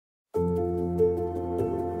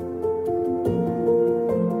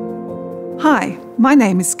Hi, my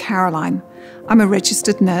name is Caroline. I'm a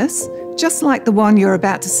registered nurse, just like the one you're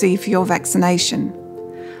about to see for your vaccination.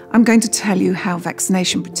 I'm going to tell you how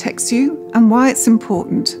vaccination protects you and why it's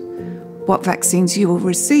important, what vaccines you will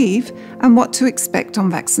receive, and what to expect on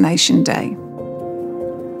vaccination day.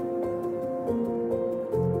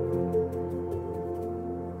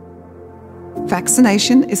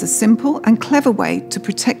 Vaccination is a simple and clever way to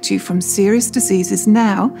protect you from serious diseases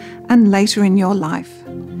now and later in your life.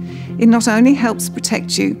 It not only helps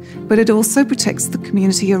protect you, but it also protects the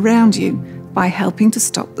community around you by helping to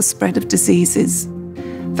stop the spread of diseases.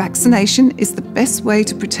 Vaccination is the best way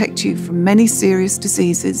to protect you from many serious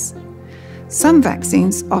diseases. Some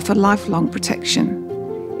vaccines offer lifelong protection.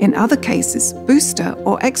 In other cases, booster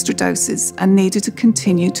or extra doses are needed to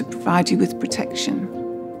continue to provide you with protection.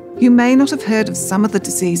 You may not have heard of some of the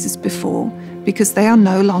diseases before because they are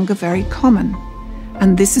no longer very common,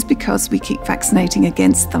 and this is because we keep vaccinating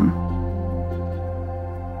against them.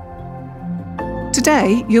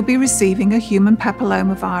 Today, you'll be receiving a human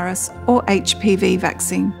papillomavirus or HPV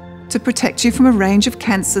vaccine to protect you from a range of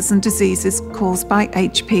cancers and diseases caused by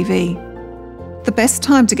HPV. The best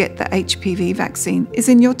time to get the HPV vaccine is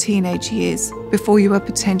in your teenage years, before you are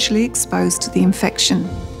potentially exposed to the infection.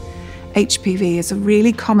 HPV is a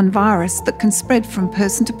really common virus that can spread from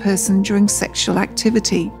person to person during sexual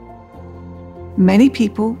activity. Many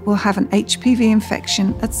people will have an HPV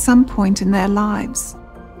infection at some point in their lives.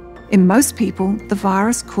 In most people, the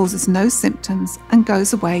virus causes no symptoms and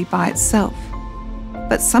goes away by itself.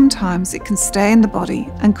 But sometimes it can stay in the body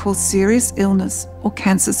and cause serious illness or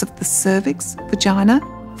cancers of the cervix, vagina,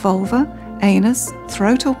 vulva, anus,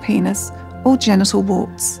 throat or penis, or genital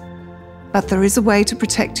warts. But there is a way to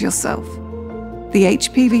protect yourself. The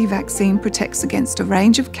HPV vaccine protects against a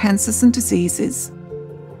range of cancers and diseases.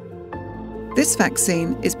 This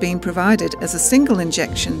vaccine is being provided as a single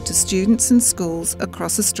injection to students in schools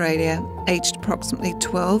across Australia aged approximately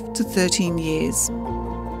 12 to 13 years.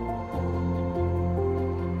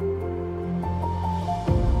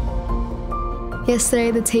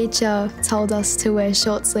 Yesterday, the teacher told us to wear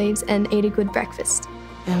short sleeves and eat a good breakfast.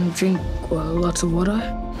 And drink lots of water.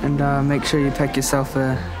 And make sure you pack yourself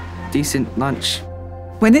a decent lunch.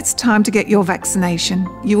 When it's time to get your vaccination,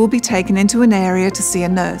 you will be taken into an area to see a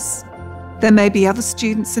nurse. There may be other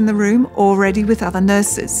students in the room already with other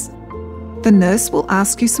nurses. The nurse will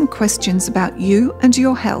ask you some questions about you and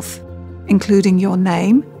your health, including your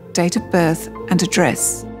name, date of birth, and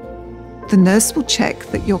address. The nurse will check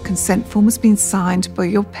that your consent form has been signed by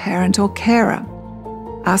your parent or carer.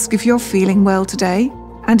 Ask if you're feeling well today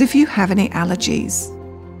and if you have any allergies.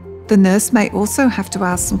 The nurse may also have to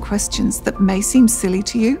ask some questions that may seem silly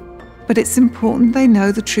to you, but it's important they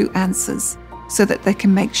know the true answers so that they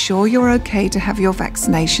can make sure you're okay to have your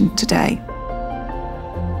vaccination today.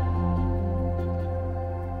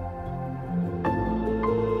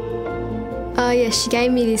 She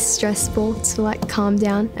gave me this stress ball to calm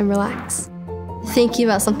down and relax. Thinking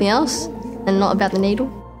about something else and not about the needle.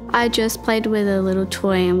 I just played with a little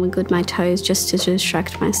toy and wiggled my toes just to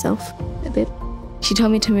distract myself a bit. She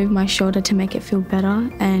told me to move my shoulder to make it feel better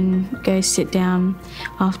and go sit down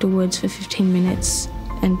afterwards for 15 minutes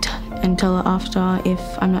and tell her after if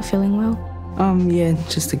I'm not feeling well. Yeah,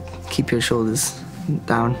 just to keep your shoulders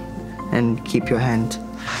down and keep your hand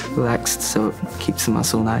relaxed so it keeps the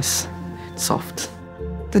muscle nice, soft.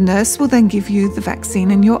 The nurse will then give you the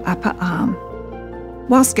vaccine in your upper arm.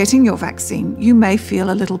 Whilst getting your vaccine, you may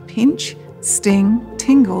feel a little pinch, sting,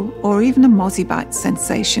 tingle, or even a mozzie bite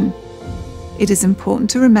sensation. It is important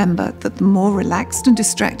to remember that the more relaxed and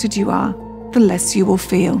distracted you are, the less you will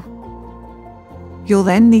feel. You'll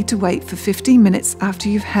then need to wait for 15 minutes after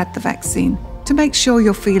you've had the vaccine to make sure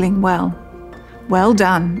you're feeling well. Well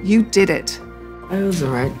done, you did it. It was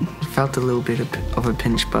alright. Felt a little bit of a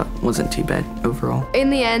pinch, but wasn't too bad overall. In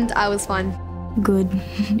the end, I was fine. Good.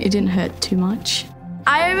 It didn't hurt too much.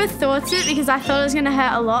 I overthought it because I thought it was going to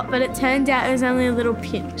hurt a lot, but it turned out it was only a little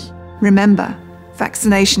pinch. Remember,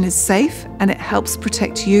 vaccination is safe and it helps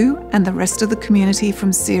protect you and the rest of the community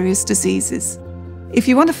from serious diseases. If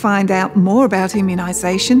you want to find out more about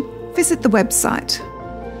immunisation, visit the website.